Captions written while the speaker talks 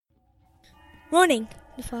Warning: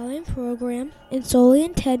 the following program is solely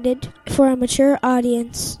intended for a mature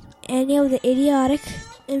audience. Any of the idiotic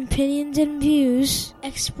opinions and views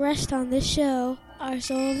expressed on this show are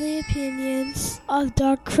solely opinions of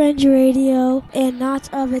Dark Fringe Radio and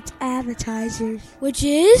not of its advertisers, which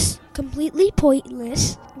is completely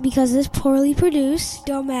pointless because this poorly produced,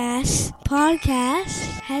 dumbass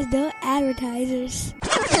podcast has no advertisers.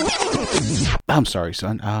 I'm sorry,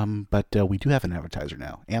 son. But we do have an advertiser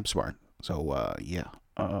now, AmpSmart. So, yeah.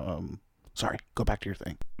 Sorry. Go back to your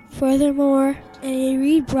thing. Furthermore, any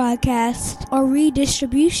rebroadcast or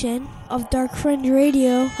redistribution of Dark Fringe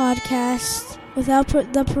Radio podcast without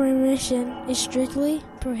the permission is strictly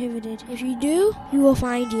prohibited. If you do, we will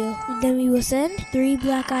find you. And then we will send 3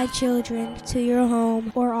 black-eyed children to your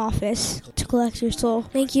home or office to collect your soul.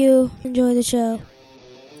 Thank you. Enjoy the show.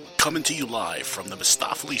 Coming to you live from the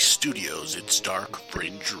Mistopheles Studios, it's Dark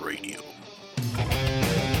Fringe Radio.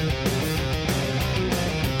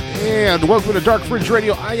 And welcome to Dark Fringe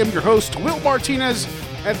Radio. I am your host, Will Martinez,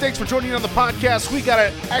 and thanks for joining on the podcast. We got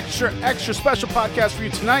an extra special podcast for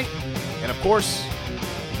you tonight. And of course,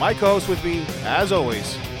 my co-host with me, as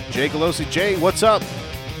always, Jay Galosi. Jay, what's up?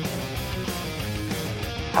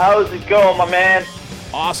 How's it going, my man?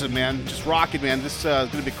 Awesome, man. Just rocking, man. This is going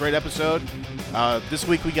to be a great episode. This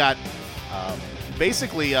week we got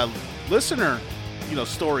basically listener,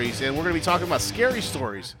 stories, and we're going to be talking about scary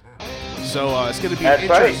stories. So it's going to be That's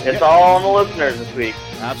interesting. right. It's all on the listeners this week.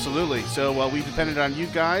 Absolutely. So we depended on you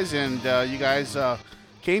guys, and you guys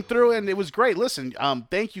came through, and it was great. Listen,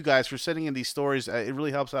 thank you guys for sending in these stories. It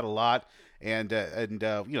really helps out a lot, and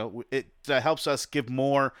it helps us give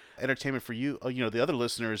more entertainment for you, the other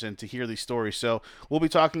listeners, and to hear these stories. So we'll be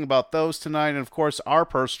talking about those tonight, and of course our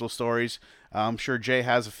personal stories. I'm sure Jay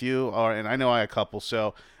has a few, and I know I have a couple.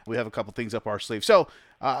 So we have a couple things up our sleeve. So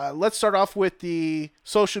let's start off with the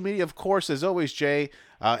social media. Of course, as always, Jay,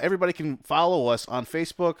 everybody can follow us on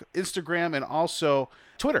Facebook, Instagram, and also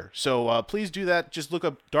Twitter. So please do that. Just look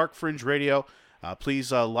up Dark Fringe Radio.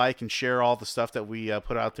 Please like and share all the stuff that we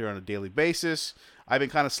put out there on a daily basis. I've been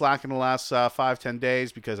kind of slacking the last 5-10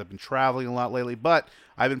 days because I've been traveling a lot lately, but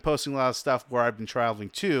I've been posting a lot of stuff where I've been traveling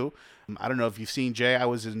to. I don't know if you've seen, Jay, I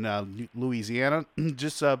was in Louisiana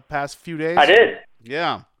just past few days. I did.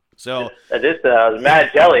 Yeah. So I was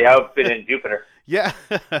mad jelly. I've been in Jupiter. Yeah.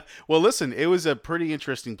 Well, listen, it was a pretty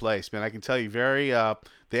interesting place, man. I can tell you, the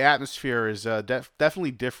atmosphere is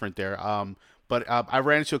definitely different there. But I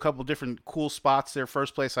ran into a couple different cool spots there.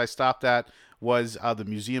 First place I stopped at was the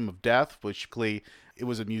Museum of Death, which it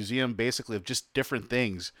was a museum basically of just different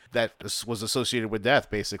things that was associated with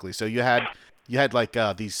death, basically. So you had like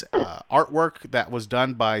these artwork that was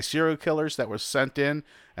done by serial killers that was sent in,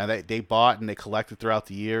 and they bought and they collected throughout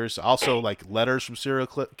the years. Also, like letters from serial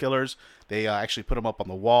killers. They actually put them up on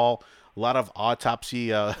the wall. A lot of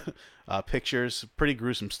autopsy pictures, pretty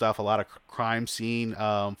gruesome stuff. A lot of crime scene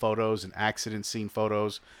photos and accident scene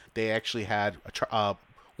photos. They actually had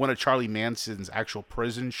one of Charlie Manson's actual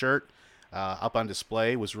prison shirt up on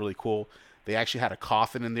display. It was really cool. They actually had a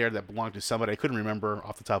coffin in there that belonged to somebody. I couldn't remember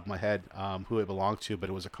off the top of my head who it belonged to, but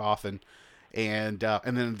it was a coffin. And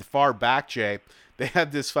then in the far back, Jay, they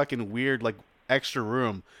had this fucking weird like extra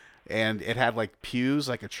room, and it had like pews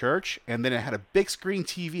like a church, and then it had a big screen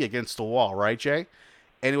TV against the wall, right, Jay?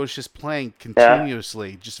 And it was just playing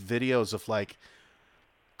continuously, just videos of like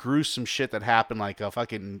gruesome shit that happened, like a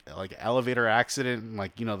fucking like elevator accident, and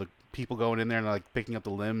like the people going in there and like picking up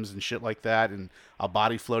the limbs and shit like that, and a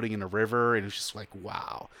body floating in a river, and it's just like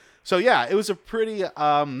wow. So yeah, it was a pretty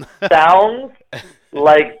sounds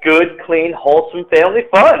like good, clean, wholesome family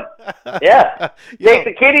fun. Yeah. Take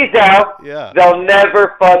the kiddies out. Yeah. They'll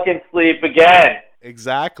never fucking sleep again.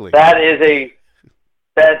 Exactly. That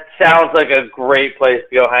sounds like a great place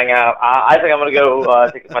to go hang out. I think I'm gonna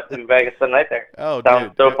go take my sleeping bag and spend the night there. Oh, sounds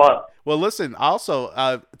dude. so fun. Well, listen.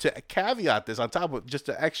 Also, to caveat this, on top of just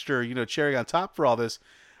an extra, cherry on top for all this,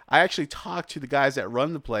 I actually talked to the guys that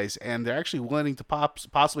run the place, and they're actually willing to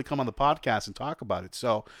possibly come on the podcast and talk about it.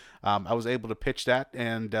 So I was able to pitch that,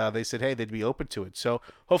 and they said, hey, they'd be open to it. So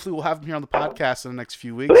hopefully we'll have them here on the podcast in the next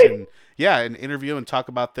few weeks, and interview and talk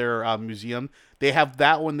about their museum. They have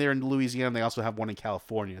that one there in Louisiana. They also have one in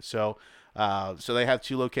California. So they have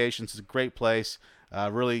 2 locations. It's a great place,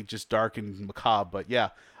 really just dark and macabre. But yeah,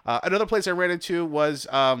 another place I ran into was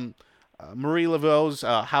Marie Laveau's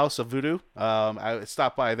House of Voodoo. I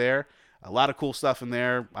stopped by there. A lot of cool stuff in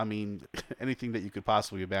there. I mean, anything that you could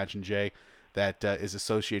possibly imagine, Jay, that is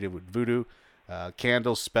associated with voodoo.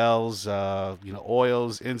 Candles, spells,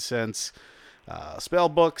 oils, incense, spell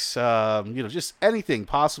books, just anything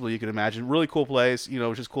possible you can imagine. Really cool place.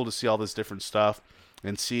 It's just cool to see all this different stuff.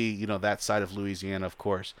 and see, that side of Louisiana, of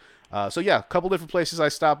course. So yeah, a couple different places I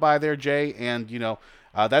stopped by there, Jay, and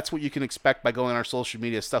that's what you can expect by going on our social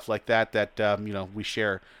media, stuff like that we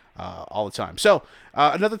share all the time. So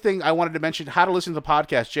another thing I wanted to mention, how to listen to the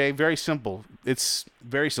podcast, Jay, very simple. It's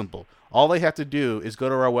very simple. All they have to do is go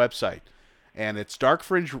to our website, and it's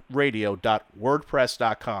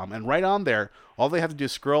darkfringeradio.wordpress.com, and right on there, all they have to do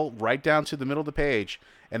is scroll right down to the middle of the page,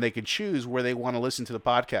 and they can choose where they want to listen to the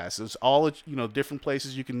podcast. There's all different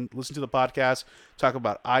places you can listen to the podcast. Talk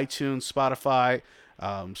about iTunes, Spotify,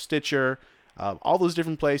 Stitcher, all those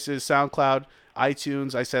different places, SoundCloud,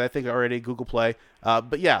 iTunes, I think already, Google Play.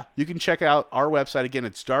 But yeah, you can check out our website. Again,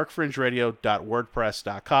 it's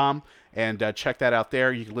darkfringeradio.wordpress.com, and check that out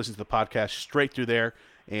there. You can listen to the podcast straight through there,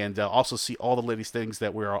 and also see all the latest things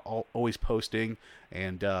that we're always posting,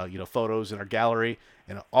 and photos in our gallery,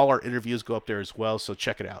 and all our interviews go up there as well. So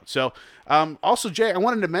check it out. So also, Jay, I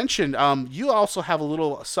wanted to mention you also have a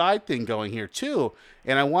little side thing going here too,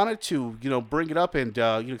 and I wanted to bring it up and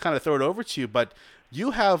kind of throw it over to you. But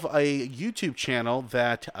you have a YouTube channel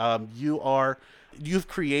that you've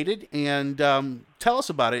created, and tell us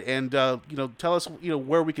about it, and tell us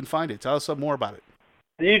where we can find it. Tell us some more about it.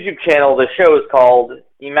 The YouTube channel, the show is called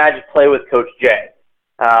Imagine Play with Coach Jay.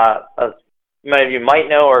 As many of you might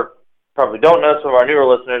know, or probably don't know, some of our newer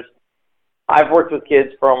listeners, I've worked with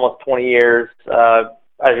kids for almost 20 years.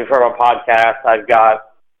 As you've heard on podcasts, I've got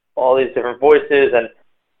all these different voices, and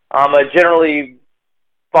I'm a generally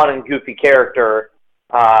fun and goofy character,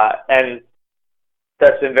 and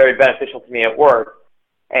that's been very beneficial to me at work.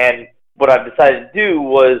 And what I've decided to do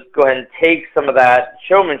was go ahead and take some of that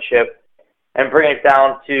showmanship and bring it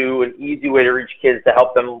down to an easy way to reach kids to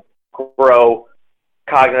help them grow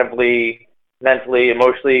cognitively, mentally,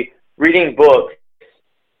 emotionally. Reading books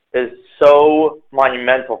is so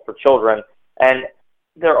monumental for children, and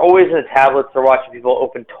they're always in the tablets. They're watching people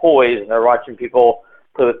open toys, and they're watching people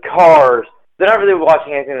play with cars. They're not really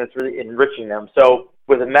watching anything that's really enriching them. So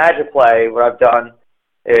with Imagine Play, what I've done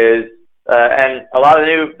is, and a lot of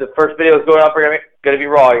the first videos going up are going to be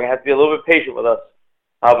raw. You're going to have to be a little bit patient with us.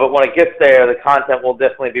 But when it gets there, the content will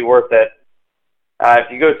definitely be worth it.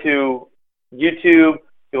 If you go to YouTube,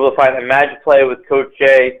 you will find Imagine Play with Coach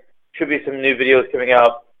Jay. Should be some new videos coming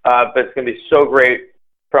up, but it's going to be so great,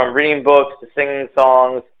 from reading books to singing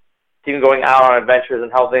songs, to even going out on adventures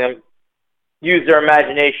and helping them use their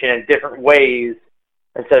imagination in different ways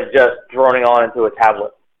instead of just droning on into a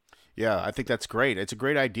tablet. Yeah, I think that's great. It's a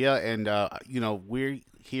great idea, and we're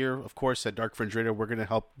here, of course, at Dark Fringe Radio. We're going to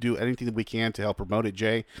help do anything that we can to help promote it,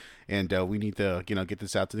 Jay, and we need to get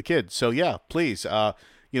this out to the kids. So yeah, please,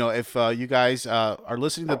 if you guys are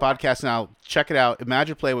listening to the podcast now, check it out.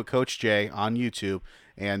 Imagine Play with Coach Jay on YouTube,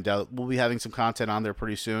 and we'll be having some content on there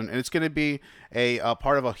pretty soon. And it's going to be a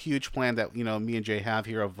part of a huge plan that me and Jay have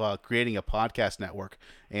here of creating a podcast network.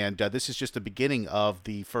 And this is just the beginning of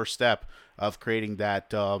the first step of creating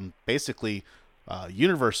that basically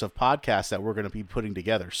universe of podcasts that we're going to be putting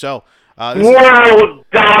together. So world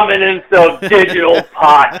dominance of digital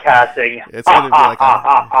podcasting. It's going to be like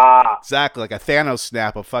exactly like a Thanos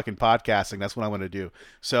snap of fucking podcasting. That's what I want to do.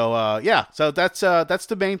 So yeah, so that's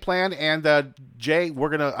the main plan. And Jay, we're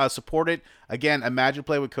going to support it. Again, Imagine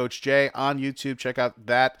Play with Coach Jay on YouTube. Check out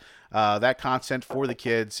that content for the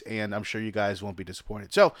kids, and I'm sure you guys won't be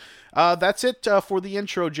disappointed. So that's it for the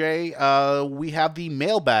intro, Jay. We have the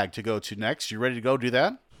mailbag to go to next. You ready to go do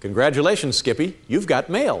that? Congratulations, Skippy. You've got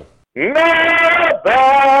mail. Mailbag!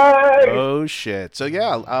 Oh, shit. So,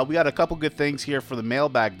 yeah, we got a couple good things here for the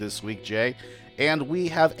mailbag this week, Jay. And we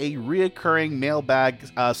have a reoccurring mailbag,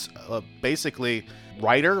 basically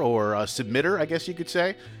writer or submitter, I guess you could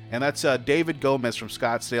say. And that's David Gomez from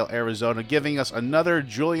Scottsdale, Arizona, giving us another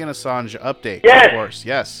Julian Assange update. Yes. Of course.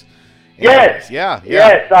 Yes. And yes. Yeah.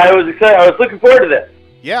 Yes. I was excited. I was looking forward to this.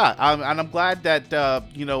 Yeah, and I'm glad that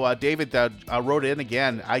David wrote in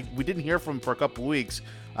again. We didn't hear from him for a couple of weeks,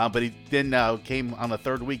 but he then came on the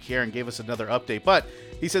third week here and gave us another update. But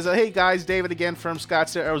he says, "Hey guys, David again from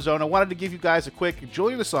Scottsdale, Arizona. Wanted to give you guys a quick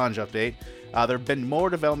Julian Assange update. There have been more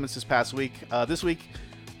developments this past week. This week,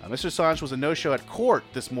 Mr. Assange was a no-show at court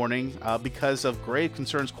this morning because of grave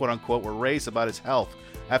concerns, quote-unquote, were raised about his health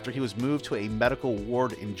after he was moved to a medical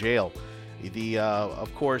ward in jail.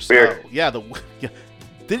 Of course, weird.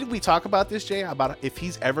 Didn't we talk about this, Jay, about if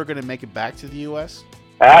he's ever going to make it back to the U.S.?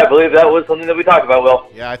 I believe that was something that we talked about, Will.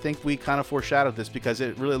 Yeah, I think we kind of foreshadowed this because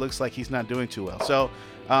it really looks like he's not doing too well. So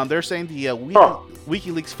they're saying the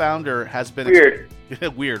WikiLeaks founder has been... Weird.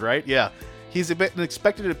 Weird, right? Yeah. He's been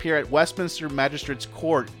expected to appear at Westminster Magistrates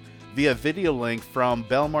Court via video link from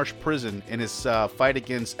Belmarsh Prison in his fight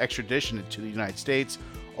against extradition to the United States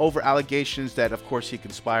over allegations that, of course, he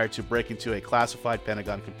conspired to break into a classified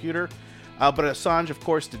Pentagon computer. But Assange, of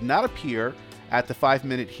course, did not appear at the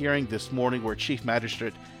 5-minute hearing this morning where Chief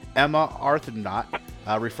Magistrate Emma Arthurnot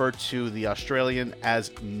referred to the Australian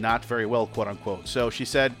as not very well, quote unquote. So she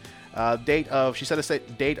said a date of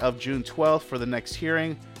June 12th for the next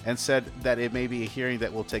hearing, and said that it may be a hearing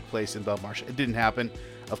that will take place in Belmarsh. It didn't happen,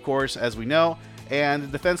 of course, as we know. And the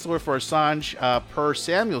defense lawyer for Assange, Per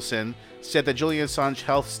Samuelson, said that Julian Assange's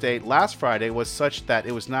health state last Friday was such that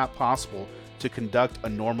it was not possible to conduct a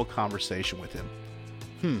normal conversation with him.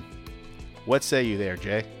 What say you there,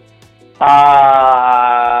 Jay?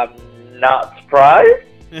 Not surprised.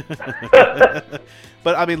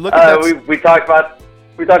 But I mean, look at that. We talked about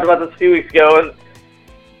this a few weeks ago, and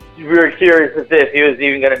we were curious as if he was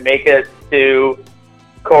even going to make it to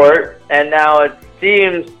court. And now it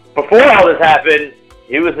seems, before all this happened,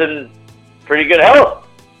 he was in pretty good health.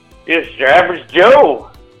 Just your average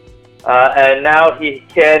Joe. And now he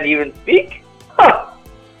can't even speak? Huh.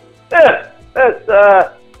 Yeah, that's,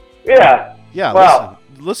 yeah. Yeah, wow.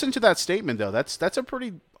 Listen to that statement, though. That's a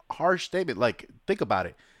pretty harsh statement. Like, think about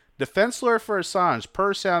it. Defense lawyer for Assange,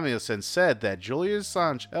 Per Samuelson, said that Julian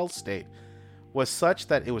Assange's health state was such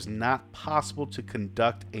that it was not possible to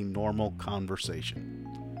conduct a normal conversation.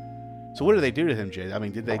 So what did they do to him, Jay? I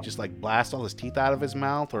mean, did they just, like, blast all his teeth out of his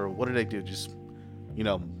mouth? Or what did they do? Just,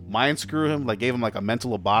 mind screw him? Like, gave him, like, a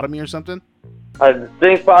mental lobotomy or something? A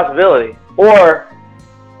distinct possibility. Or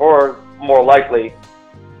more likely,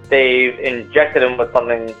 they've injected him with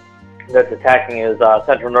something that's attacking his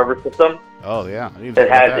central nervous system. Oh, yeah. That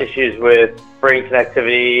has issues with brain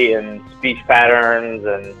connectivity and speech patterns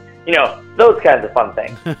and, those kinds of fun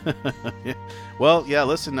things. Yeah. Well, yeah,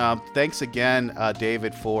 listen, thanks again,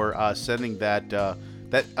 David, for sending that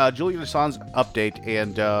Julian Assange update,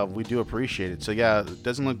 and we do appreciate it. So, yeah, it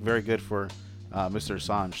doesn't look very good for Mr.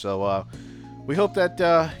 Assange. So, we hope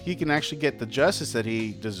that he can actually get the justice that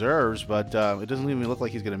he deserves, but it doesn't even look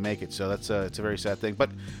like he's going to make it. So it's a very sad thing.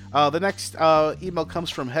 But the next email comes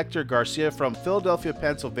from Hector Garcia from Philadelphia,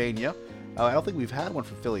 Pennsylvania. I don't think we've had one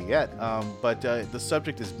from Philly yet, but the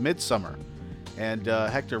subject is Midsommar. And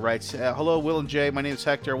Hector writes, "Hello, Will and Jay. My name is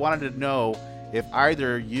Hector. I wanted to know if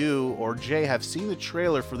either you or Jay have seen the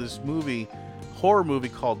trailer for this horror movie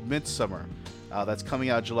called Midsommar. That's coming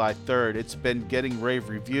out July 3rd. It's been getting rave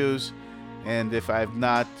reviews. And if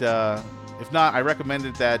not, I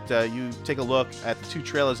recommended that you take a look at the 2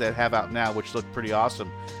 trailers that I have out now, which look pretty awesome.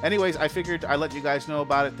 Anyways, I figured I'd let you guys know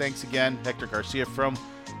about it. Thanks again, Hector Garcia from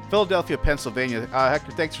Philadelphia, Pennsylvania.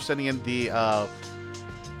 Hector, thanks for sending in the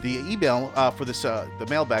email for this the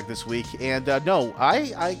mailbag this week. And no,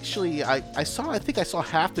 I think I saw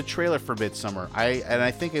half the trailer for Midsommar. I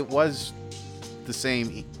think it was the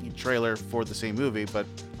same trailer for the same movie, but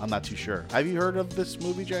I'm not too sure. Have you heard of this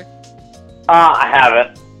movie, Jay? I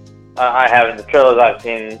haven't. The trailers I've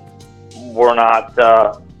seen were not.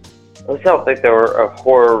 I don't think they were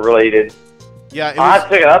horror related. Yeah, I'll have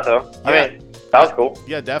to check it out though. Yeah. I mean, that was cool.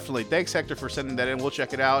 Yeah, definitely. Thanks, Hector, for sending that in. We'll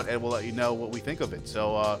check it out and we'll let you know what we think of it.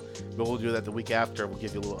 So we'll do that the week after. We'll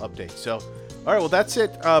give you a little update. So, all right. Well, that's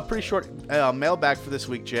it. Pretty short mailbag for this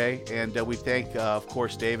week, Jay. And we thank, of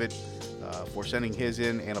course, David for sending his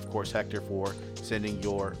in, and of course Hector for sending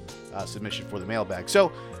your submission for the mailbag.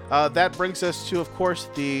 So that brings us to, of course,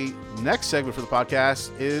 the next segment for the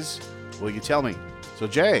podcast is Will You Tell Me? So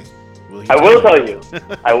Jay, will you I will tell you.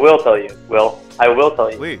 I will tell you. Will, I will tell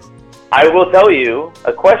you. Please. I will tell you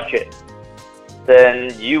a question.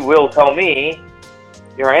 Then you will tell me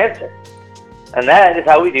your answer. And that is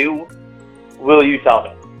how we do Will You Tell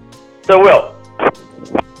Me? So Will,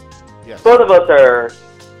 yes. Both of us are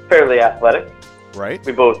fairly athletic. Right.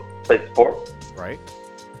 We both play sports. Right.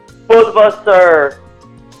 Both of us are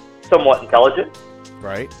somewhat intelligent.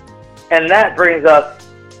 Right. And that brings us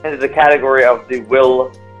into the category of the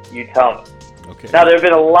Will You Tell Me. Okay. Now, there have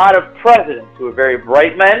been a lot of presidents who are very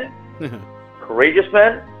bright men, courageous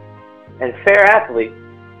men, and fair athletes.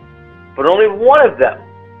 But only one of them,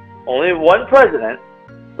 only one president,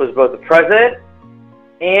 was both the president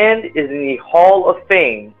and is in the Hall of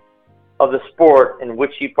Fame of the sport in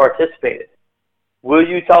which he participated. Will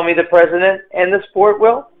you tell me the president and the sport,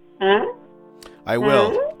 Will? I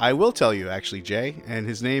will. I will tell you, actually, Jay. And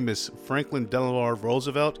his name is Franklin Delano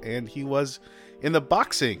Roosevelt, and he was in the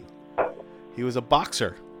boxing. He was a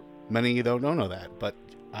boxer. Many don't know that, but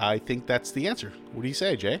I think that's the answer. What do you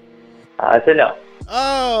say, Jay? I said no.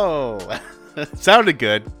 Oh, sounded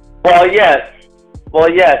good. Well, yes.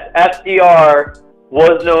 FDR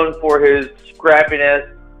was known for his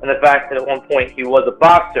scrappiness and the fact that at one point he was a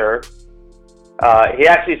boxer. He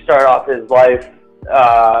actually started off his life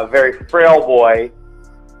a very frail boy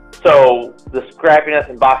So the scrappiness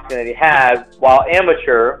and boxing that he had, while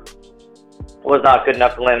amateur, was not good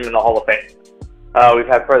enough to land him in the Hall of Fame. We've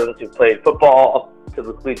had presidents who played football up to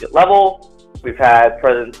the collegiate level. We've had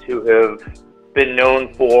presidents who have been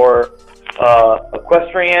known for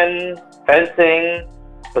equestrian, fencing,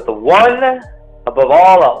 but the one above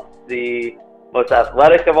all else, the most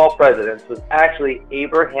athletic of all presidents, was actually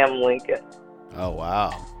Abraham Lincoln. Oh,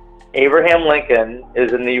 wow. Abraham Lincoln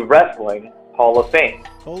is in the Wrestling Hall of Fame.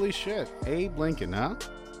 Holy shit. Abe Lincoln, huh?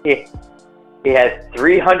 He has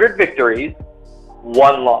 300 victories,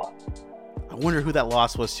 1 loss. I wonder who that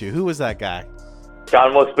loss was to. Who was that guy?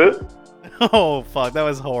 John Wilkes Booth? Oh, fuck. That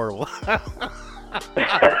was horrible.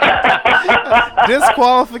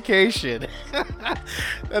 Disqualification.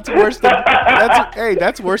 That's worse than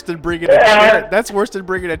that's worse than bringing a chair. That's worse than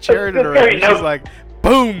bringing a chair into the ring. It's just like,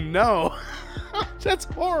 boom, no. That's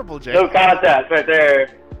horrible, Jay. No contest right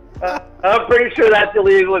there. I'm pretty sure that's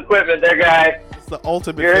illegal equipment there, guy. It's the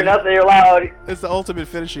ultimate. You're nothing allowed. It's the ultimate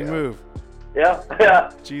finishing move.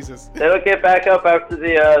 Yeah. Jesus. They don't get back up after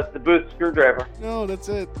the Booth screwdriver. No, that's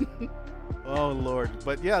it. Oh, Lord.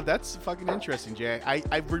 But, yeah, that's fucking interesting, Jay.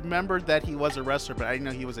 I remembered that he was a wrestler, but I didn't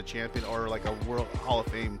know he was a champion or, like, a World Hall of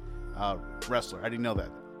Fame wrestler. I didn't know that.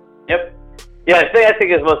 Yep. Yeah, I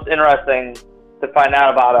think it's most interesting to find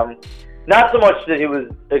out about him. Not so much that he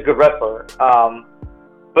was a good wrestler,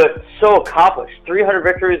 but so accomplished. 300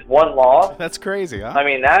 victories, 1 loss. That's crazy, huh? I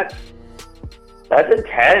mean, that's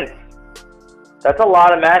intense. That's a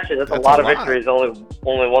lot of matches. That's a lot of victories, only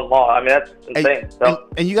 1 loss. I mean, that's insane.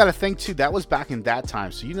 And you got to think, too, that was back in that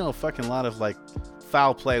time. So, a fucking lot of, like,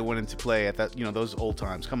 foul play went into play at that, those old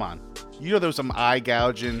times. Come on. There was some eye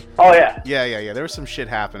gouging. Oh, yeah. Yeah. There was some shit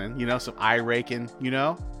happening, some eye raking,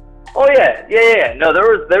 Oh, yeah. No, there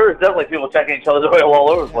was definitely people checking each other's oil all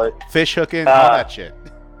over the place. Fish hooking, all that shit.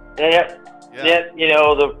 Yeah.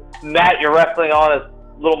 The mat you're wrestling on is a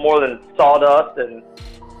little more than sawdust, and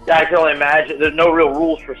I can only imagine there's no real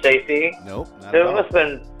rules for safety. Nope. It must have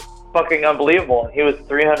been fucking unbelievable. He was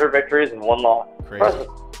 300 victories and 1 loss. Crazy. Impressive.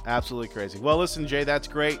 Absolutely crazy. Well, listen, Jay, that's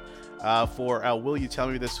great for Will You Tell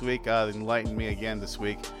Me this week. Enlightened me again this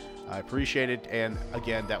week. I appreciate it. And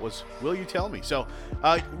again, that was Will You Tell Me? So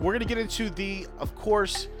we're going to get into of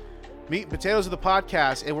course, meat and potatoes of the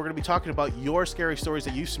podcast, and we're going to be talking about your scary stories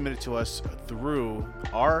that you submitted to us through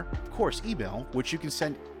our, of course, email, which you can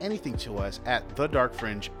send anything to us at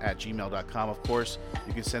thedarkfringe@gmail.com. Of course,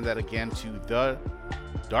 you can send that again to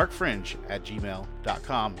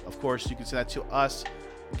thedarkfringe@gmail.com. Of course, you can send that to us.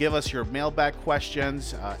 Give us your mailbag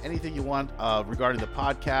questions, anything you want regarding the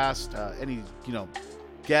podcast, any,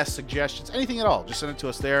 guest suggestions, anything at all. Just send it to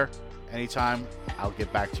us there anytime. I'll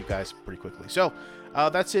get back to you guys pretty quickly. So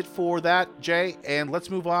that's it for that, Jay. And let's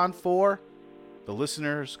move on for the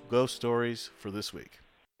listeners' ghost stories for this week.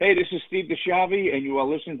 Hey, this is Steve DeShavi, and you are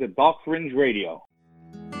listening to Dark Fringe Radio.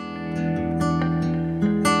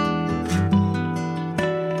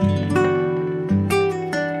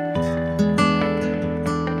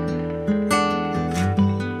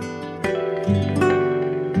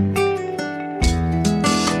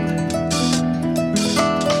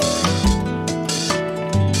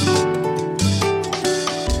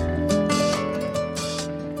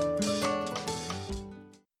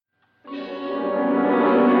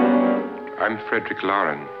 Frederick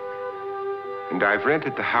Lauren, and I've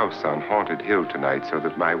rented the house on Haunted Hill tonight so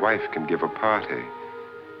that my wife can give a party.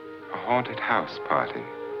 A haunted house party.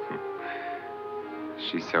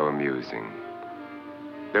 She's so amusing.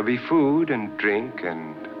 There'll be food and drink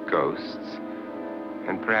and ghosts,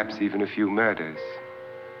 and perhaps even a few murders.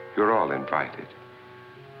 You're all invited.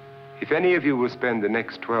 If any of you will spend the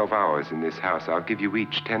next 12 hours in this house, I'll give you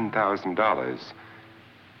each $10,000,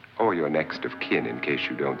 or your next of kin in case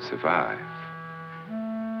you don't survive.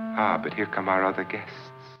 But here come our other guests.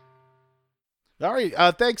 All right.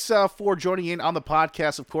 Thanks for joining in on the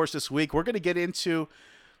podcast, of course, this week. We're going to get into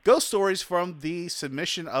ghost stories from the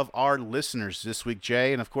submission of our listeners this week,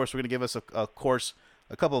 Jay. And, of course, we're going to give us, a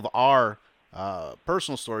couple of our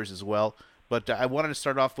personal stories as well. But I wanted to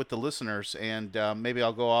start off with the listeners, and maybe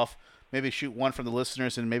I'll go off, maybe shoot one from the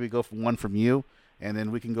listeners and maybe go from one from you, and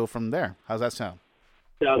then we can go from there. How's that sound?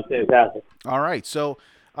 Sounds fantastic. All right. So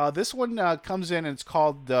this one comes in, and it's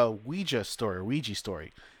called the Ouija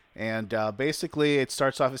story. And basically it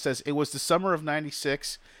starts off, it says, it was the summer of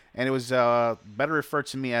 96, and it was better referred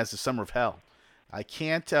to me as the summer of hell. I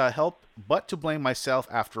can't help but to blame myself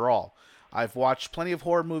after all. I've watched plenty of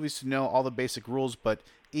horror movies to know all the basic rules, but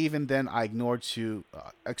even then I ignored the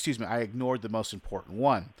most important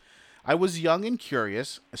one. I was young and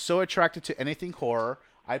curious, so attracted to anything horror.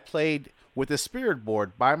 I played with a spirit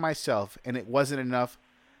board by myself, and it wasn't enough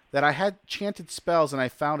that I had chanted spells and I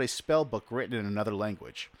found a spell book written in another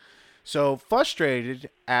language. So, frustrated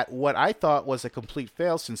at what I thought was a complete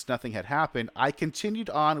fail since nothing had happened, I continued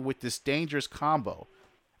on with this dangerous combo.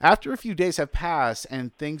 After a few days have passed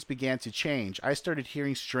and things began to change, I started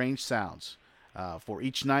hearing strange sounds. For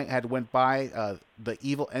each night had went by, the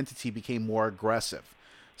evil entity became more aggressive.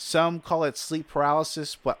 Some call it sleep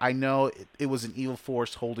paralysis, but I know it was an evil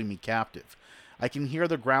force holding me captive. I can hear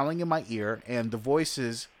the growling in my ear and the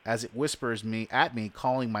voices as it whispers at me,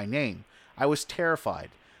 calling my name. I was terrified.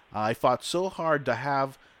 I fought so hard to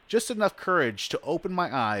have just enough courage to open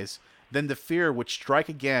my eyes, then the fear would strike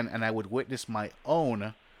again and I would witness my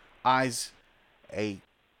own eyes, a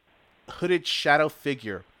hooded shadow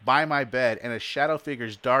figure by my bed, and a shadow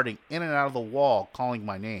figures darting in and out of the wall calling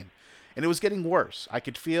my name. And it was getting worse. I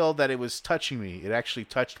could feel that it was touching me. It actually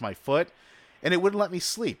touched my foot, and it wouldn't let me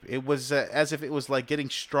sleep. It was as if it was like getting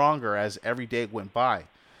stronger as every day went by.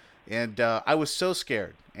 And I was so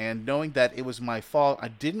scared. And knowing that it was my fault, I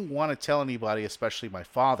didn't want to tell anybody, especially my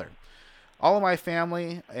father. All of my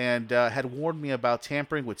family had warned me about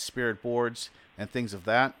tampering with spirit boards and things of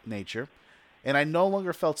that nature. And I no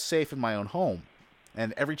longer felt safe in my own home.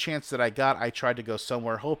 And every chance that I got, I tried to go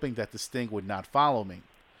somewhere hoping that this thing would not follow me.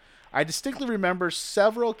 I distinctly remember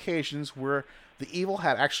several occasions where the evil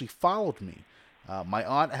had actually followed me. My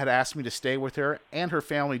aunt had asked me to stay with her and her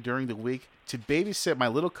family during the week to babysit my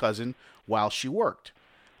little cousin while she worked.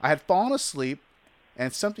 I had fallen asleep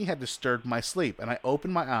and something had disturbed my sleep, and I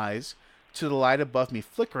opened my eyes to the light above me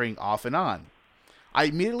flickering off and on. I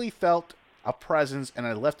immediately felt a presence and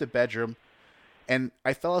I left the bedroom and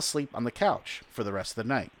I fell asleep on the couch for the rest of the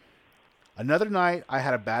night. Another night, I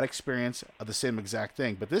had a bad experience of the same exact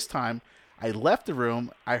thing, but this time, I left the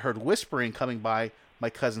room. I heard whispering coming by my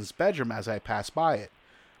cousin's bedroom as I passed by it,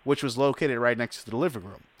 which was located right next to the living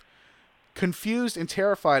room. Confused and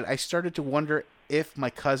terrified, I started to wonder if my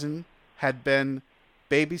cousin had been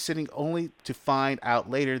babysitting, only to find out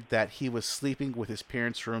later that he was sleeping with his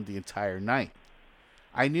parents' room the entire night.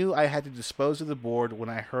 I knew I had to dispose of the board when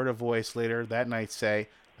I heard a voice later that night say,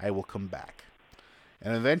 "I will come back."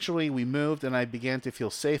 And eventually we moved and I began to feel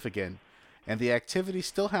safe again. And the activity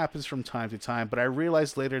still happens from time to time, but I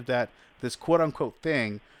realized later that this quote-unquote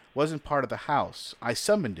thing wasn't part of the house. I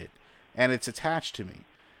summoned it, and it's attached to me.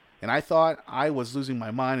 And I thought I was losing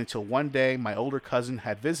my mind until one day my older cousin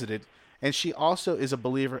had visited, and she also is a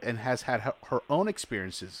believer and has had her own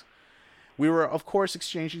experiences. We were, of course,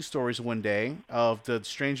 exchanging stories one day of the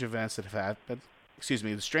strange events that have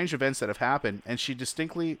happened, and she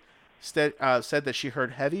distinctly said that she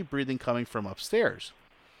heard heavy breathing coming from upstairs.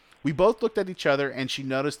 We both looked at each other, and she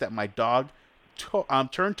noticed that my dog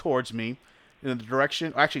turned towards me in the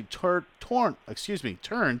direction, turned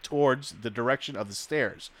towards the direction of the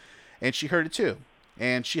stairs, and she heard it too.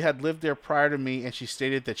 And she had lived there prior to me, and she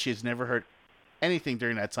stated that she has never heard anything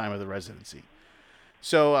during that time of the residency.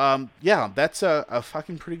 So, that's a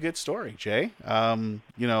fucking pretty good story, Jay.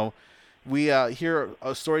 We hear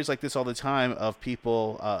stories like this all the time of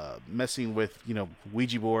people messing with,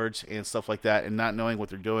 Ouija boards and stuff like that and not knowing what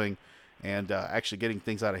they're doing and actually getting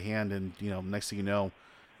things out of hand. And, next thing you know,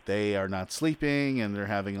 they are not sleeping and they're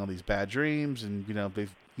having all these bad dreams. And,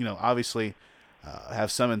 they've, obviously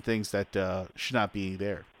have summoned things that should not be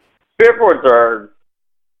there. Spirit boards are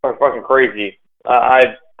fucking crazy.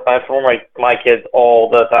 I inform my kids all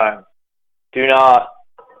the time. Do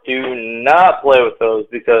not play with those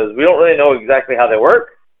because we don't really know exactly how they work.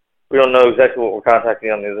 We don't know exactly what we're contacting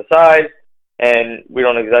on the other side, and we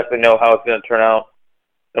don't exactly know how it's going to turn out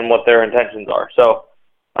and what their intentions are. So,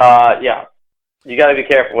 you got to be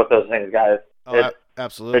careful with those things, guys.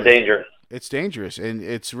 Absolutely. They're dangerous. It's dangerous, and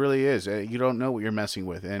it really is. You don't know what you're messing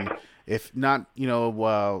with, and if not,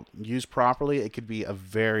 used properly, it could be a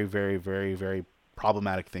very, very, very, very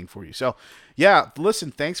problematic thing for you. So,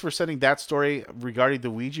 listen, thanks for sending that story regarding the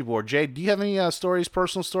Ouija board. Jay, do you have any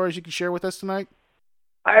personal stories you can share with us tonight?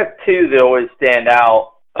 I have two that always stand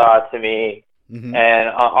out to me, and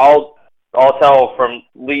I'll tell from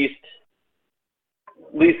least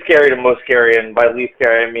scary to most scary, and by least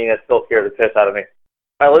scary I mean it still scared the piss out of me.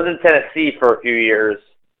 I lived in Tennessee for a few years,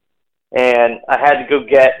 and I had to go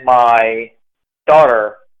get my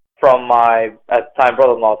daughter from my, at the time,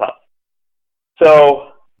 brother-in-law's house.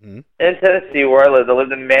 So, in Tennessee, where I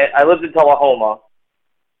lived in Tullahoma.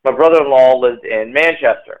 My brother-in-law lived in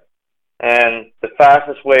Manchester, and the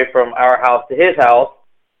fastest way from our house to his house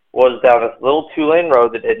was down this little 2-lane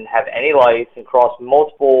road that didn't have any lights and crossed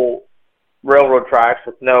multiple railroad tracks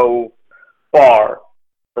with no bar.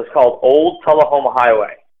 It was called Old Tullahoma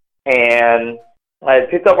Highway. And I had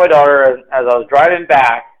picked up my daughter, and as I was driving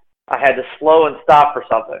back, I had to slow and stop for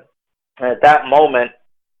something. And at that moment,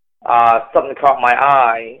 something caught my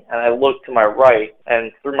eye, and I looked to my right,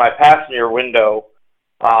 and through my passenger window,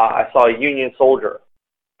 I saw a Union soldier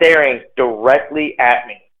staring directly at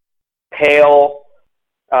me. Pale,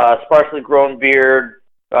 sparsely grown beard,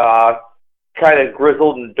 kind of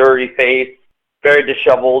grizzled and dirty face, very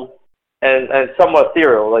disheveled, and somewhat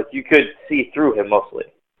ethereal. Like, you could see through him mostly.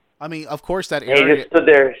 I mean, of course, that And area. he just stood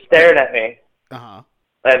there staring at me. Uh-huh.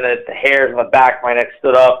 And the hairs on the back of my neck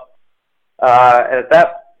stood up. And at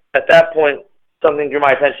that point, something drew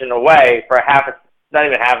my attention away for not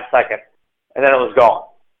even half a second, and then it was gone.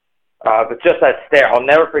 But just that stare, I'll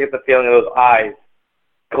never forget the feeling of those eyes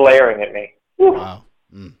glaring at me. Whew. Wow.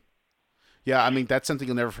 Mm. Yeah, I mean, that's something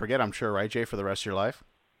you'll never forget, I'm sure, right, Jay, for the rest of your life?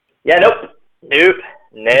 Yeah, nope,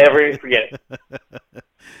 never even forget it.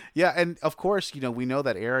 Yeah, and of course, we know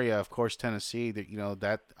that area, of course, Tennessee, that,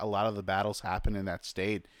 that a lot of the battles happened in that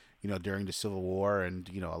state, during the Civil War, and,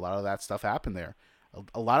 a lot of that stuff happened there.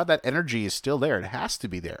 A lot of that energy is still there. It has to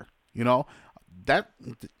be there. That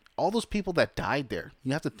all those people that died there,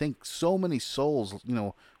 you have to think so many souls,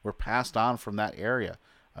 were passed on from that area,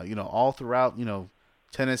 all throughout,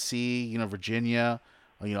 Tennessee, Virginia,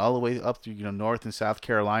 all the way up through, North and South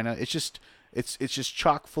Carolina. It's just just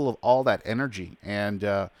chock full of all that energy.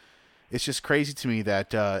 And, it's just crazy to me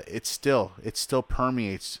that, it still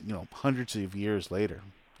permeates, hundreds of years later.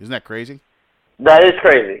 Isn't that crazy? That is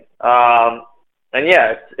crazy. And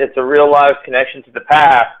yeah, it's a real live connection to the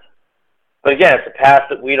past. But again, it's a past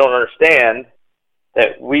that we don't understand,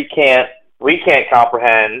 that we can't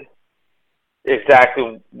comprehend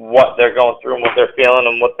exactly what they're going through and what they're feeling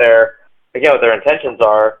and what their intentions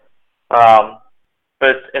are.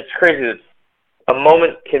 But it's crazy that a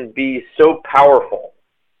moment can be so powerful,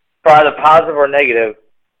 for either positive or negative,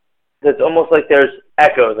 that it's almost like there's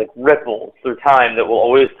echoes, like ripples through time that will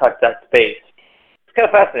always touch that space. It's kind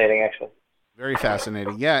of fascinating, actually. Very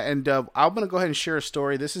fascinating. Yeah, and I'm going to go ahead and share a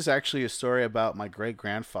story. This is actually a story about my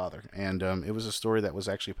great-grandfather, and it was a story that was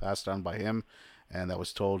actually passed on by him, and that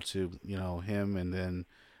was told to, him, and then,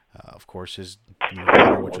 of course, his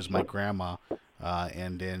daughter, which was my grandma,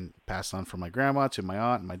 and then passed on from my grandma to my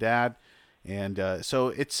aunt and my dad. And so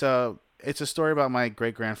it's a story about my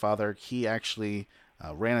great-grandfather. He actually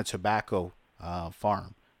ran a tobacco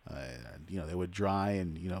farm. They would dry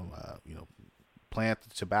and, plant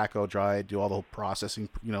the tobacco, dry it, do all the whole processing,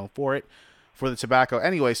 for the tobacco.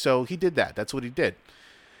 Anyway, so he did that. That's what he did.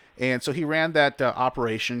 And so he ran that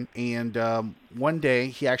operation. And one day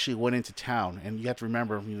he actually went into town. And you have to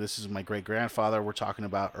remember, this is my great-grandfather. We're talking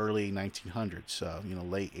about early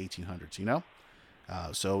 1900s, late 1800s,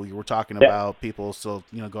 so we were talking about people still,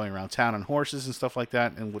 going around town on horses and stuff like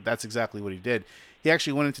that. And that's exactly what he did. He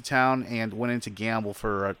actually went into town and went in to gamble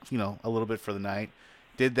for, a little bit for the night.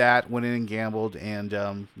 Did that, went in and gambled, and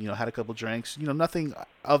had a couple drinks. Nothing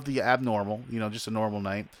of the abnormal. Just a normal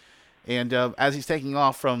night. And as he's taking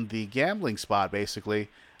off from the gambling spot, basically,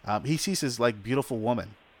 he sees his beautiful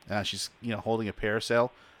woman. She's holding a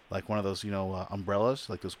parasail, like one of those umbrellas,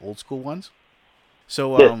 like those old school ones.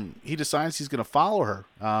 So he decides he's gonna follow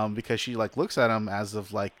her because she looks at him as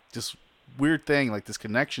of this weird thing, this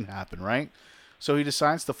connection happened, right? So he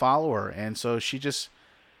decides to follow her, and so she just.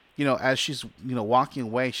 As she's, walking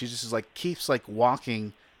away, she just keeps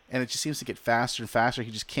walking, and it just seems to get faster and faster.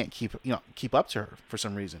 He just can't keep up to her for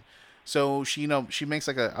some reason. So she, she makes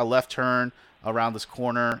a left turn around this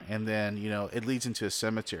corner, and then, it leads into a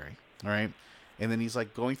cemetery. All right. And then he's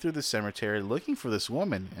going through the cemetery looking for this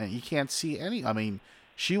woman, and he can't see any. I mean,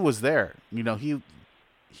 she was there.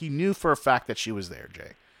 He knew for a fact that she was there,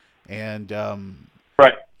 Jay. And,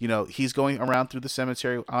 right. He's going around through the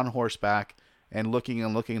cemetery on horseback, and looking,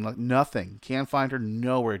 nothing. Can't find her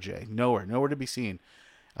nowhere, Jay. Nowhere to be seen.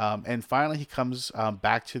 And finally, he comes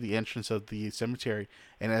back to the entrance of the cemetery.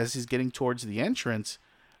 And as he's getting towards the entrance,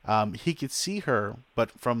 he could see her,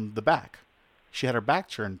 but from the back. She had her back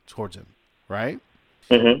turned towards him, right?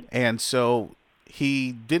 Mm-hmm. And so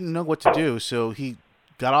he didn't know what to do. So he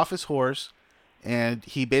got off his horse, and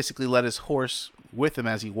he basically led his horse with him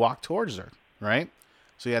as he walked towards her, right?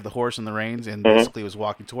 So he had the horse and the reins, and basically was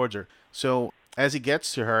walking towards her. So as he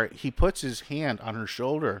gets to her, he puts his hand on her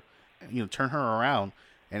shoulder, turn her around.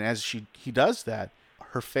 And as he does that,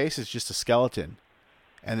 her face is just a skeleton.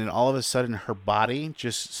 And then all of a sudden, her body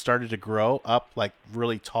just started to grow up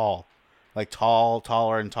really tall.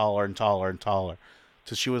 Taller and taller and taller and taller.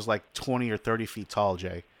 So she was 20 or 30 feet tall,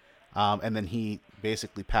 Jay. And then he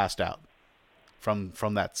basically passed out from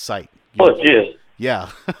that sight. Oh, jeez.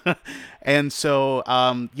 Yeah. And so,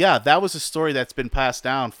 that was a story that's been passed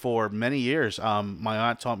down for many years. My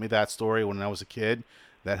aunt taught me that story when I was a kid.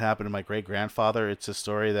 That happened to my great-grandfather. It's a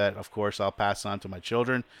story that, of course, I'll pass on to my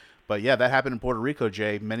children. But yeah, that happened in Puerto Rico,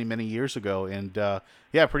 Jay, many, many years ago. And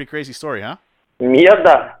yeah, pretty crazy story, huh?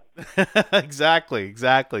 Mierda.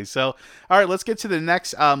 Exactly. So, all right, let's get to the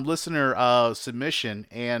next listener submission.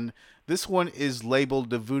 And this one is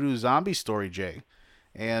labeled the Voodoo Zombie Story, Jay.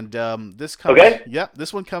 And this comes, Okay. Yep,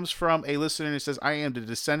 this one comes from a listener who says, I am the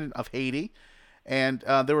descendant of Haiti. And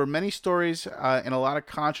there were many stories and a lot of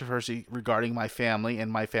controversy regarding my family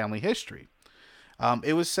and my family history.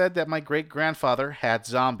 It was said that my great-grandfather had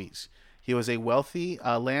zombies. He was a wealthy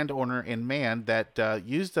landowner and man that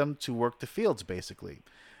used them to work the fields, basically.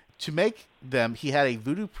 To make them, he had a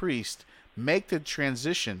voodoo priest make the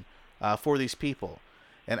transition for these people.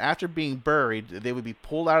 And after being buried, they would be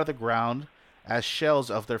pulled out of the ground as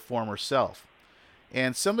shells of their former self.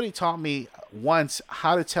 And somebody taught me once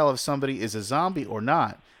how to tell if somebody is a zombie or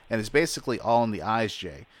not. And it's basically all in the eyes,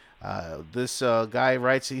 Jay. This guy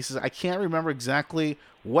writes, he says, I can't remember exactly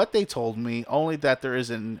what they told me, only that there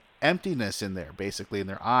is an emptiness in there, basically, in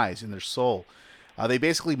their eyes, in their soul. They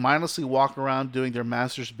basically mindlessly walk around doing their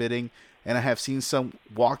master's bidding, and I have seen some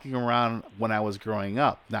walking around when I was growing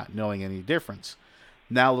up, not knowing any difference.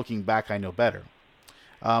 Now, looking back, I know better.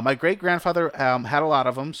 My great-grandfather had a lot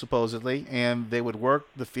of them, supposedly, and they would work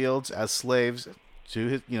the fields as slaves to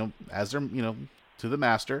his, as their, to the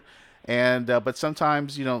master. And but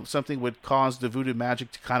sometimes, something would cause the voodoo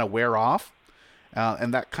magic to kind of wear off,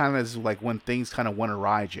 and that kind of is like when things kind of went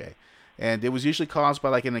awry, Jay. And it was usually caused by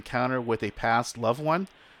like an encounter with a past loved one.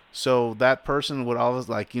 So that person would always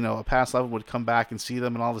a past loved one would come back and see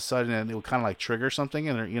them, and all of a sudden, and it would kind of like trigger something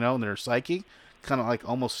in their, in their psyche, kind of like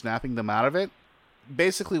almost snapping them out of it.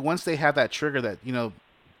 Basically, once they have that trigger, that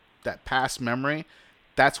that past memory,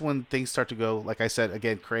 that's when things start to go, like I said,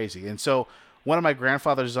 again, crazy. And so one of my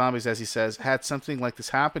grandfather's zombies, as he says, had something like this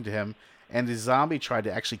happen to him, and the zombie tried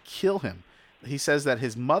to actually kill him. He says that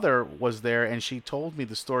his mother was there, and she told me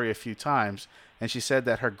the story a few times, and she said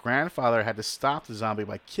that her grandfather had to stop the zombie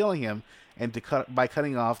by killing him and by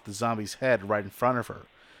cutting off the zombie's head right in front of her.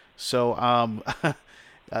 So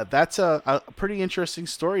that's a pretty interesting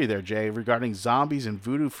story there, Jay, regarding zombies and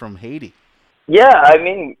voodoo from Haiti. Yeah, I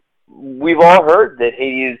mean, we've all heard that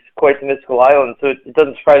Haiti is quite the mystical island, so it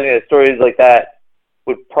doesn't surprise me that stories like that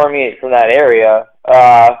would permeate from that area.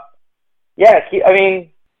 Yeah, I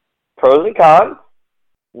mean, pros and cons.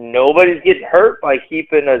 Nobody's getting hurt by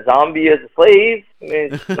keeping a zombie as a slave. I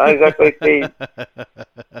mean, it's not exactly like they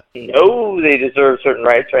know they deserve certain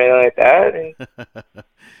rights or anything like that. And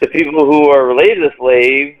the people who are related to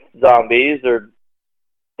slave zombies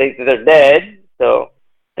think that they're dead, so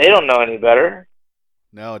they don't know any better.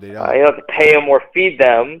 No, they don't. You don't have to pay them or feed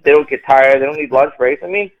them. They don't get tired. They don't need lunch breaks. I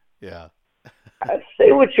mean, yeah.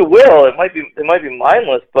 Say what you will. It might be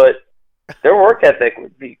mindless, but their work ethic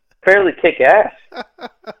would be fairly kick-ass.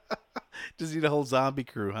 Just need a whole zombie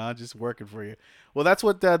crew, huh? Just working for you. Well, that's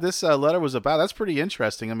what this letter was about. That's pretty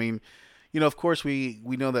interesting. I mean, of course, we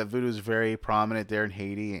know that voodoo is very prominent there in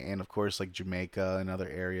Haiti, and of course, like Jamaica and other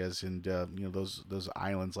areas, and those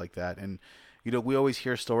islands like that. And we always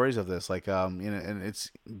hear stories of this, like and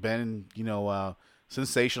it's been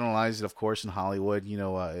sensationalized, of course, in Hollywood.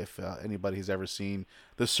 If anybody has ever seen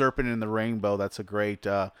The Serpent in the Rainbow, that's a great.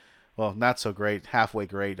 Well, not so great, halfway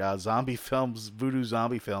great zombie films, voodoo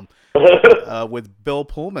zombie film with Bill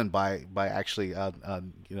Pullman by actually,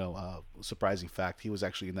 surprising fact, he was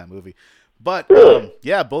actually in that movie. But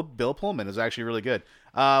yeah, Bill Pullman is actually really good.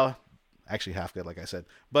 Actually half good, like I said.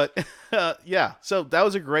 But yeah, so that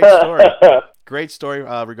was a great story. Great story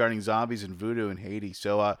regarding zombies and voodoo in Haiti.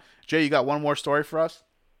 So Jay, you got one more story for us?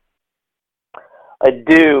 I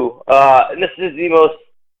do. And this is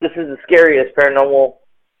the scariest paranormal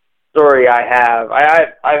story I have.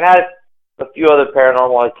 I've had a few other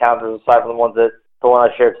paranormal encounters aside from the one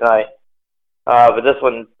I shared tonight. But this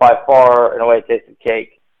one, by far, in a way, takes the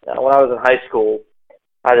cake. When I was in high school,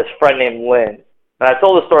 I had this friend named Lynn. And I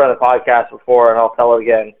told the story on the podcast before, and I'll tell it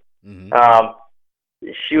again. Mm-hmm.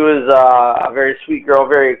 She was a very sweet girl,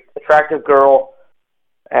 very attractive girl,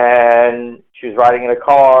 and she was riding in a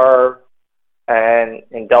car, and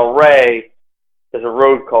in Delray, there's a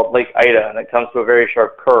road called Lake Ida, and it comes to a very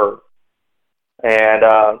sharp curve. And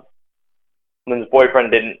Lynn's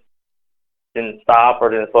boyfriend didn't stop or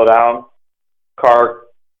didn't slow down. Car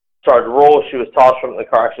started to roll. She was tossed from the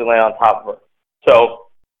car, actually landed on top of her. So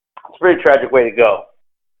it's a pretty tragic way to go.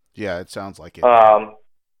 Yeah, it sounds like it.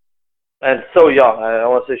 And so young. I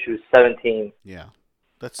want to say she was 17. Yeah,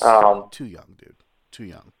 that's too young, dude. Too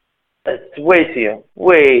young. It's way too young.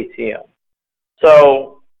 Way too young.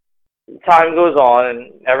 So time goes on,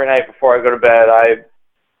 and every night before I go to bed, I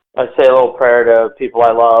I say a little prayer to people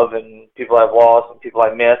I love and people I've lost and people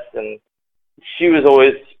I miss, and she was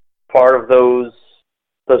always part of those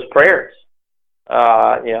prayers.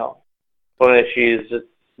 You know, when she's just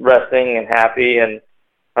resting and happy, and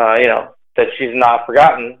you know, that she's not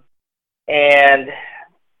forgotten. And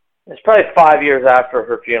it's probably 5 years after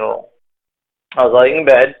her funeral. I was laying in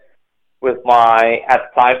bed with my,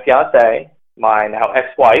 at the time, fiance, my now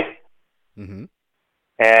ex-wife, Mm-hmm.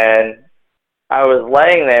 and I was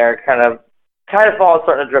laying there, kind of falling,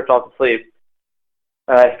 starting to drift off to sleep,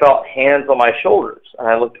 and I felt hands on my shoulders, and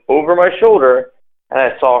I looked over my shoulder, and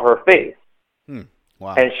I saw her face,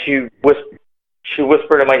 Wow. and she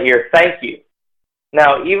whispered in my ear, "Thank you."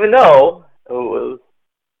 Now, even though it was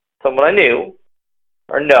someone I knew,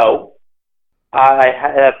 or no,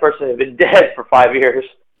 that person had been dead for 5 years.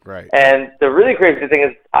 Right. And the really crazy thing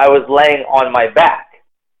is I was laying on my back.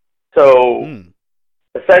 So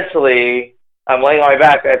essentially, I'm laying on my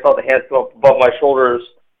back, and I felt the hands come up above my shoulders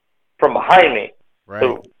from behind me. Right.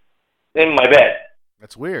 So in my bed.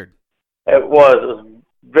 That's weird. It was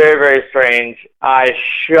very, very strange. I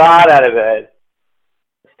shot out of bed,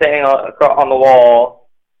 staying on the wall,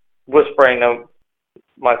 whispering to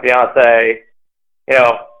my fiance, you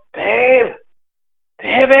know, "Babe,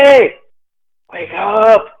 baby, wake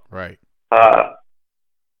up." Right.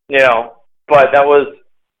 You know, but that was,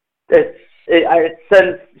 it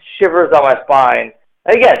sends shivers down my spine.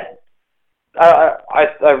 Again,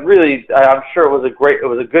 I'm sure it was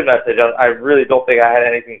a good message. I really don't think I had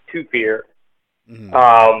anything to fear. Mm-hmm.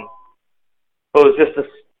 But it was just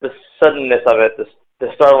the suddenness of it,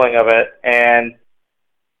 the startling of it, and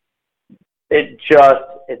it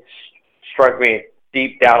struck me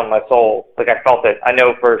deep down in my soul. Like, I felt it. I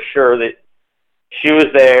know for sure that she was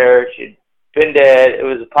there. She'd been dead. It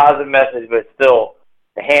was a positive message, but still,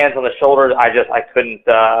 the hands on the shoulders, I couldn't.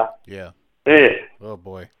 Yeah. Ugh. Oh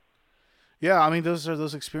boy. Yeah, I mean,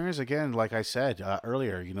 those experiences again. Like I said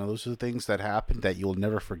earlier, you know, those are the things that happen that you'll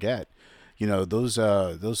never forget. You know, those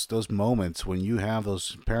moments when you have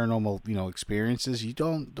those paranormal, you know, experiences.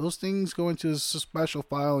 Those things go into a special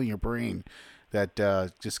file in your brain that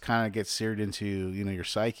just kind of gets seared into, you know, your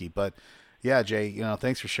psyche. But yeah, Jay, you know,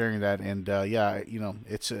 thanks for sharing that. And yeah, you know,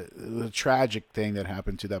 it's a tragic thing that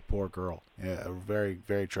happened to that poor girl. Yeah, a very,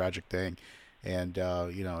 very tragic thing. And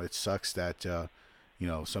you know, it sucks that you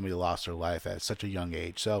know, somebody lost their life at such a young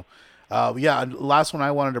age. So yeah, last one I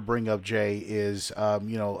wanted to bring up, Jay, is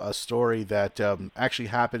you know, a story that actually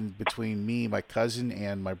happened between me, my cousin,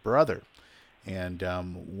 and my brother. And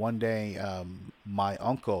one day, my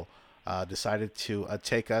uncle decided to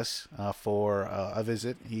take us for a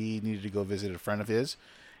visit. He needed to go visit a friend of his,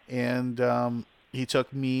 and he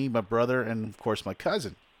took me, my brother, and of course my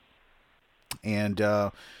cousin. And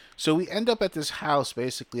so we end up at this house,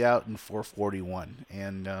 basically out in 441,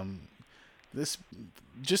 and this,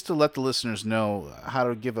 just to let the listeners know how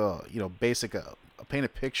to give a, you know, basic paint a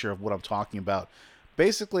picture of what I'm talking about.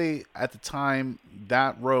 Basically, at the time,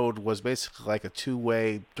 that road was basically like a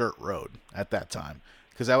two-way dirt road at that time.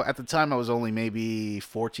 Because at the time, I was only maybe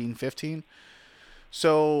 14, 15.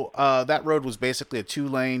 So that road was basically a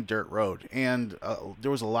two-lane dirt road. And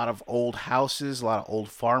there was a lot of old houses, a lot of old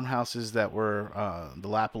farmhouses that were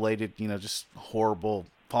dilapidated, you know, just horrible,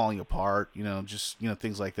 falling apart, you know, just, you know,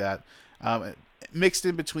 things like that. Mixed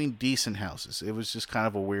in between decent houses. It was just kind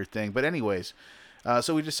of a weird thing. But anyways,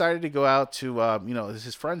 so we decided to go out to, you know,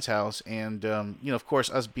 his friend's house. And, you know, of course,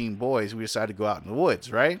 us being boys, we decided to go out in the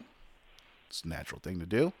woods, right? It's a natural thing to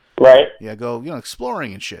do. Right. Yeah, go, you know,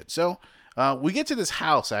 exploring and shit. So we get to this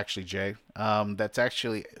house, actually, Jay, that's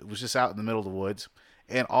actually, it was just out in the middle of the woods.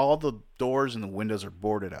 And all the doors and the windows are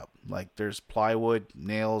boarded up. Like, there's plywood,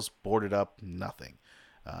 nails, boarded up, nothing.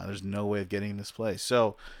 There's no way of getting in this place.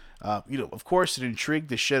 So, you know, of course, it intrigued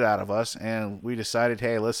the shit out of us, and we decided,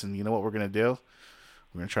 hey, listen, you know what we're going to do?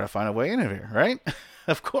 We're going to try to find a way in here, right?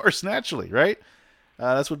 Of course, naturally, right?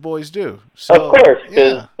 That's what boys do. So, of course,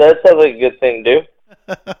 because that sounds like a good thing to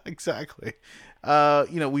do. Exactly.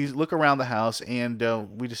 You know, we look around the house, and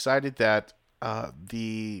we decided that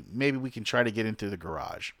maybe we can try to get into the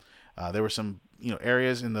garage. There were some, you know,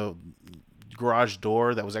 areas in the garage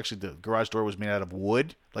door that was actually, the garage door was made out of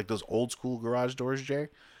wood, like those old school garage doors, Jay.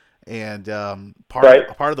 And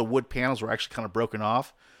part of the wood panels were actually kind of broken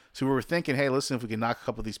off. So we were thinking, hey, listen, if we can knock a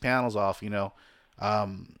couple of these panels off, you know,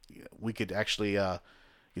 we could actually, you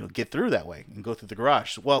know, get through that way and go through the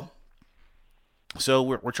garage. Well, so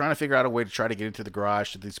we're trying to figure out a way to try to get into the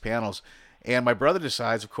garage to these panels. And my brother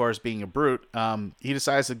decides, of course, being a brute, he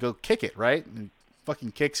decides to go kick it, right? And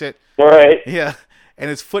fucking kicks it. Right. Yeah. And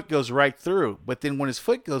his foot goes right through. But then when his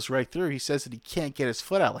foot goes right through, he says that he can't get his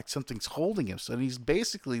foot out, like something's holding him. So he's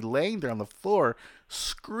basically laying there on the floor,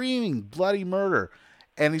 screaming bloody murder.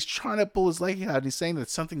 And he's trying to pull his leg out. And he's saying that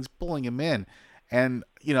something's pulling him in. And,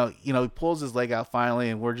 he pulls his leg out finally.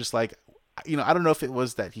 And we're just like, I don't know if it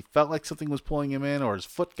was that he felt like something was pulling him in or his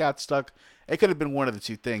foot got stuck. It could have been one of the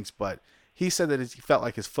two things. But he said that he felt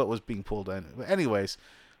like his foot was being pulled in. But anyways,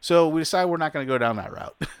 so we decided we're not going to go down that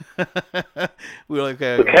route. We were like,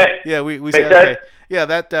 okay. Yeah, we said, okay. Yeah,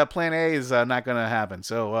 that plan A is not going to happen.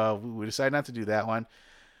 So we decided not to do that one.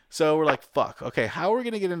 So we're like, fuck. Okay, how are we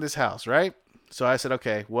going to get in this house, right? So I said,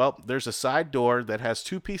 okay, well, there's a side door that has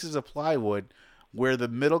 2 pieces of plywood where the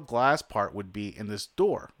middle glass part would be in this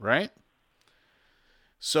door, right?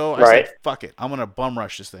 So I said, fuck it. I'm going to bum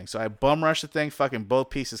rush this thing. So I bum rush the thing. Fucking both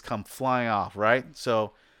pieces come flying off, right?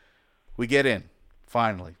 So we get in.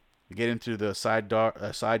 Finally, we get into the side door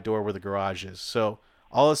where the garage is. So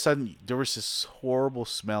all of a sudden, there was this horrible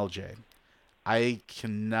smell, Jay. I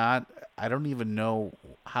don't even know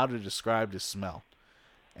how to describe this smell.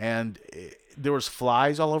 And there was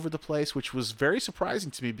flies all over the place, which was very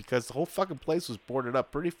surprising to me because the whole fucking place was boarded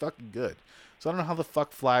up pretty fucking good. So I don't know how the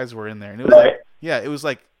fuck flies were in there. And it was it was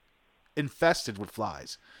like infested with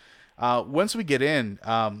flies. Once we get in,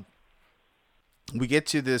 we get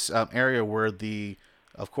to this area where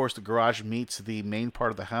of course, the garage meets the main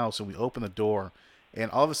part of the house, and we open the door,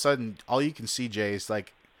 and all of a sudden, all you can see, Jay, is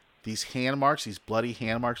like these hand marks, these bloody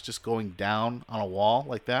hand marks just going down on a wall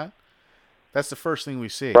like that. That's the first thing we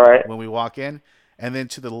see when we walk in. And then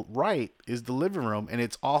to the right is the living room, and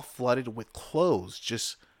it's all flooded with clothes,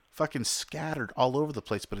 just fucking scattered all over the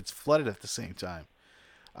place, but it's flooded at the same time.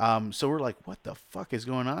 So we're like, what the fuck is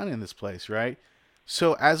going on in this place, right?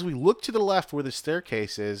 So as we look to the left where the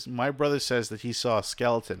staircase is, my brother says that he saw a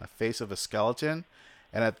skeleton, a face of a skeleton.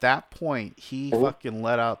 And at that point, he fucking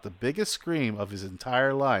let out the biggest scream of his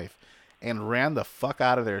entire life and ran the fuck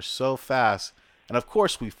out of there so fast. And of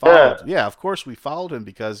course we followed. Yeah, of course we followed him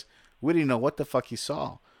because we didn't know what the fuck he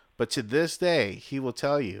saw. But to this day, he will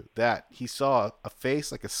tell you that he saw a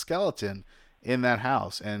face like a skeleton in that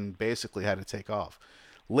house and basically had to take off.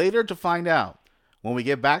 Later to find out, when we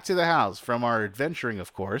get back to the house from our adventuring,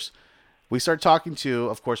 of course, we start talking to,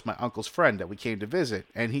 of course, my uncle's friend that we came to visit.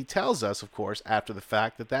 And he tells us, of course, after the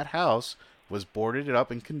fact that house was boarded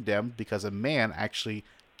up and condemned because a man actually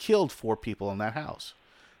killed 4 people in that house.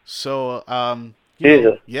 So,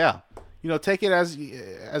 take it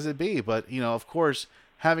as it be. But, of course,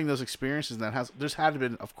 having those experiences in that house, there's had to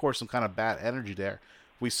be, of course, some kind of bad energy there.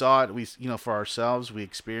 We saw it, for ourselves, we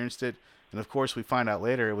experienced it. And, of course, we find out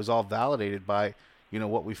later it was all validated by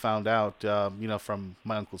what we found out, from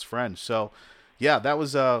my uncle's friend. So, yeah, that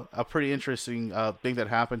was a pretty interesting thing that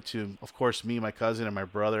happened to, of course, me, my cousin, and my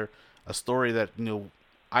brother. A story that, the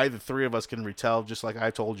 3 of us can retell, just like I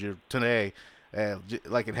told you today,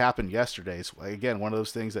 like it happened yesterday. It's, again, one of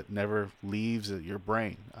those things that never leaves your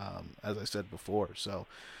brain, as I said before. So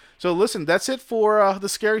listen, that's it for the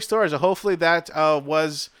scary stories. Hopefully that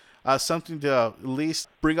was something to at least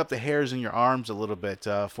bring up the hairs in your arms a little bit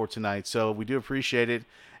for tonight. So we do appreciate it.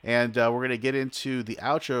 And we're going to get into the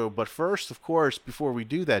outro. But first, of course, before we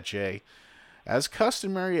do that, Jay, as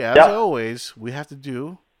customary, as always, we have to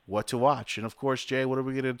do What to Watch. And, of course, Jay, what are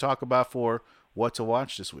we going to talk about for What to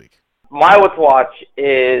Watch this week? My What to Watch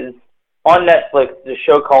is on Netflix, the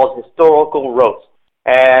show called Historical Roast.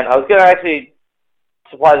 And I was going to actually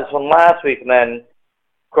supply this one last week, and then,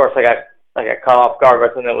 of course, I got caught off guard by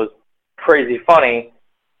something that was crazy funny.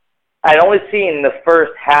 I'd only seen the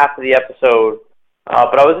first half of the episode,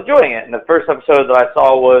 but I was enjoying it. And the first episode that I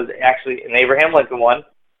saw was actually an Abraham Lincoln one.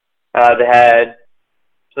 They had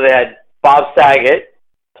Bob Saget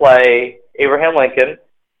play Abraham Lincoln,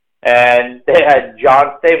 and they had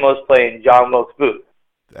John Stamos playing John Wilkes Booth.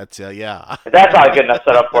 That's yeah. That's not a good enough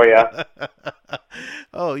setup for you.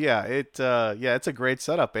 Oh yeah, it's a great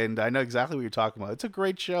setup, and I know exactly what you're talking about. It's a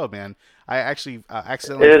great show, man. I actually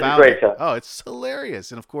accidentally found it. It is a great show. Oh, it's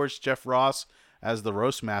hilarious, and of course Jeff Ross as the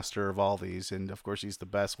roast master of all these, and of course he's the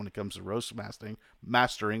best when it comes to roast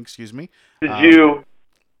mastering. Excuse me. Did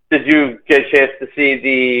you get a chance to see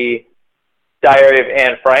the Diary of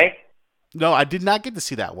Anne Frank? No, I did not get to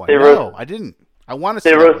see that one. I didn't. I want to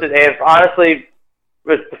see. They roasted Anne. Honestly,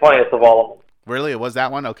 it's the funniest of all of them. Really, it was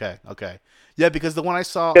that one? Okay. Yeah, because the one I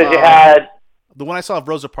saw, the one I saw of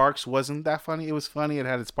Rosa Parks wasn't that funny. It was funny. It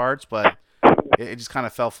had its parts, but it just kind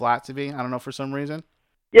of fell flat to me. I don't know, for some reason.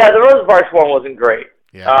 Yeah, the Rosa Parks one wasn't great.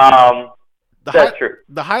 Yeah. That's true.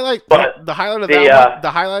 The highlight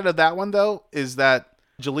of that one though is that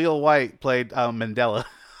Jaleel White played Mandela.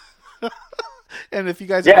 And if you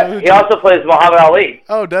guys don't know Yeah, who he also plays Muhammad Ali.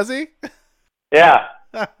 Oh, does he? Yeah,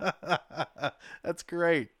 That's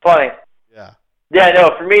great. funny. Yeah. Yeah,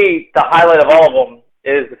 no, for me, the highlight of all of them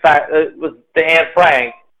is the fact it was the Anne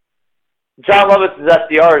Frank. John Lovitz's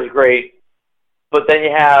SDR is great, but then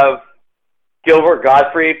you have Gilbert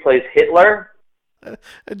Gottfried plays Hitler.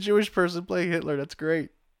 A Jewish person playing Hitler. That's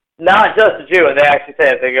great. Not just a Jew, and they actually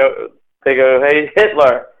say it. They go, hey,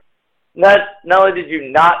 Hitler. Not only did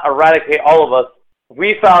you not eradicate all of us,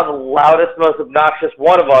 we found the loudest, most obnoxious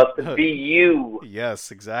one of us to be you.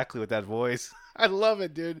 Yes, exactly, with that voice. I love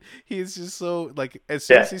it, dude. He's just so, like, as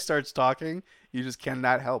soon as he starts talking, you just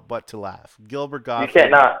cannot help but to laugh. Gilbert Gottfried. You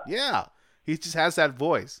cannot. Yeah. He just has that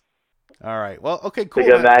voice. All right. Well, okay, cool.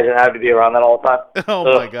 You can imagine having to be around that all the time. Oh,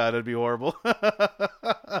 my God. It'd be horrible.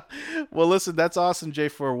 Well, listen, that's awesome, Jay,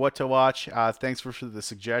 for What to Watch. Thanks for the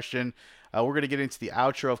suggestion. We're going to get into the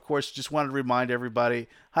outro. Of course, just wanted to remind everybody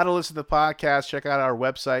how to listen to the podcast. Check out our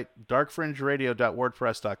website,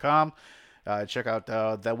 darkfringeradio.wordpress.com. Check out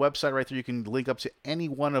that website right there. You can link up to any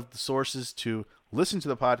one of the sources to listen to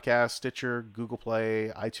the podcast: Stitcher, Google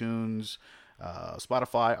Play, iTunes,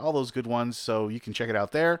 Spotify, all those good ones. So you can check it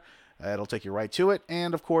out there. It'll take you right to it.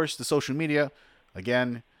 And, of course, the social media.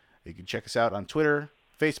 Again, you can check us out on Twitter,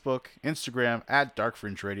 Facebook, Instagram, at Dark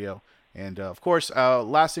Fringe Radio. And, of course,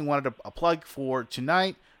 last thing I wanted to plug for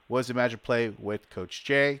tonight was Imagine Play with Coach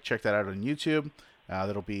Jay. Check that out on YouTube.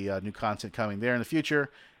 There'll be new content coming there in the future.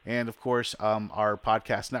 And, of course, our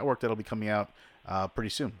podcast network that'll be coming out pretty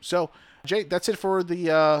soon. So, Jay, that's it for the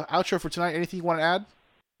outro for tonight. Anything you want to add?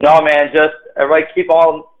 No, man, just everybody keep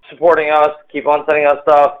on supporting us, keep on sending us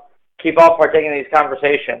stuff, keep on partaking in these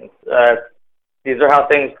conversations. These are how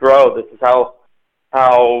things grow. This is how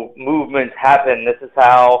movements happen. This is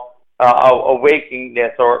how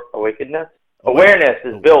awakeness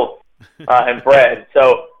is built and bred.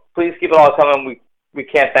 So please keep it all coming. We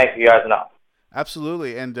can't thank you guys enough.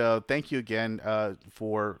 Absolutely. And thank you again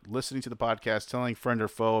for listening to the podcast, telling friend or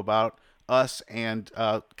foe about us, and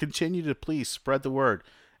continue to please spread the word.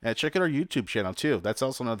 And check out our YouTube channel, too. That's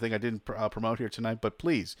also another thing I didn't promote here tonight, but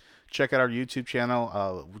please check out our YouTube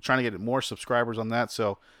channel. We're trying to get more subscribers on that,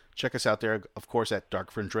 so check us out there, of course, at Dark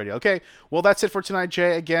Fringe Radio. Okay, well, that's it for tonight,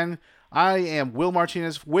 Jay. Again, I am Will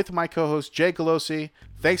Martinez with my co-host, Jay Galosi.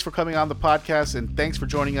 Thanks for coming on the podcast, and thanks for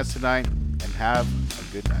joining us tonight, and have a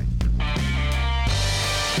good night.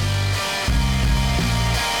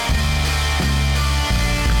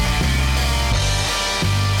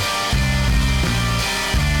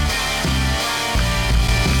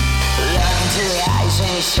 Look into the eyes